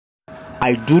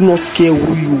I do not care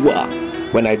who you are.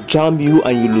 When I jam you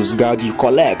and you lose guard, you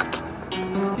collect.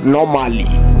 Normally.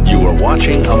 You are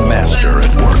watching a master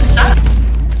at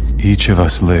work. Each of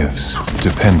us lives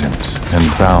dependent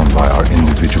and bound by our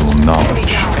individual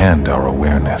knowledge and our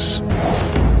awareness.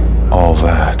 All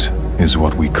that is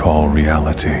what we call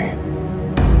reality.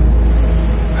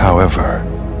 However,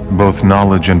 both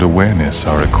knowledge and awareness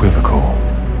are equivocal.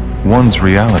 One's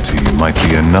reality might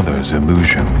be another's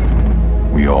illusion.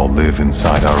 We all live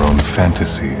inside our own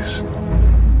fantasies.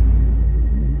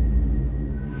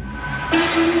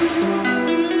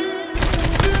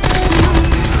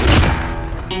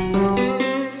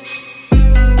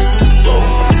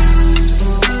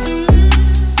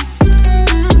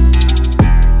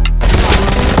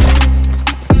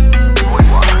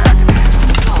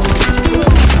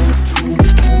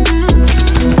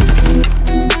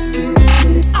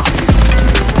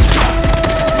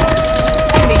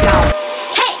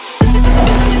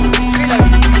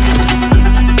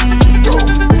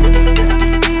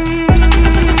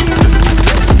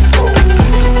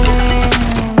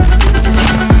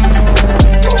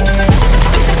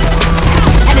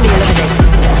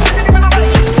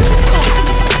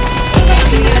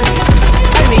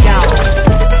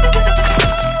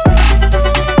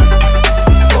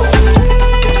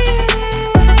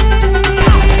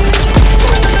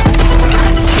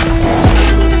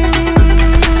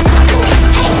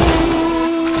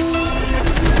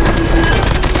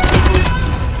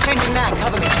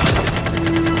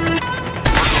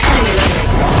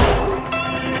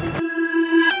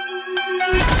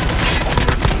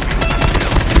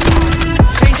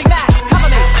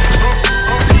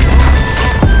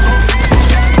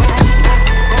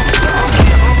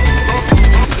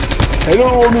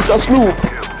 Hello, Mr. Snoop.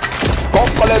 Come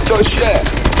collect your share.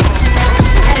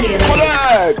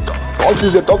 Collect! All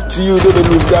this they talk to you, they don't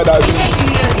lose guard at you.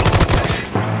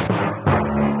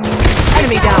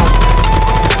 Enemy down.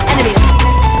 Enemy.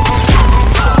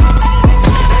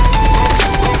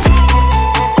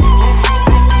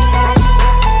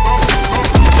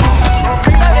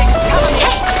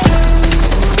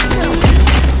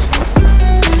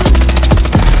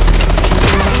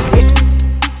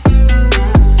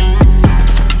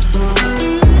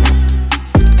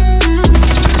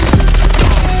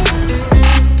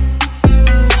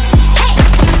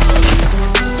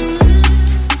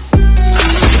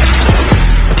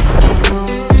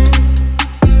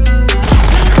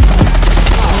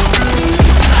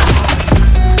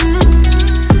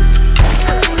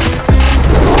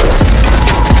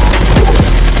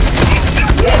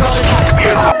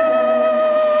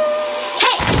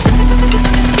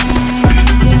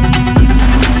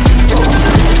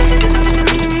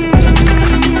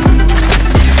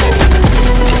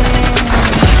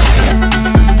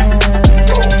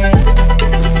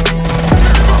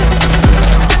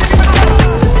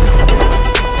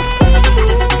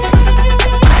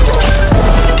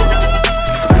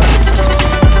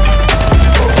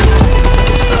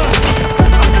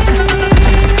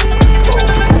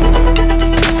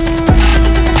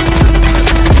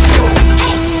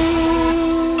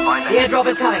 The airdrop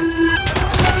is coming.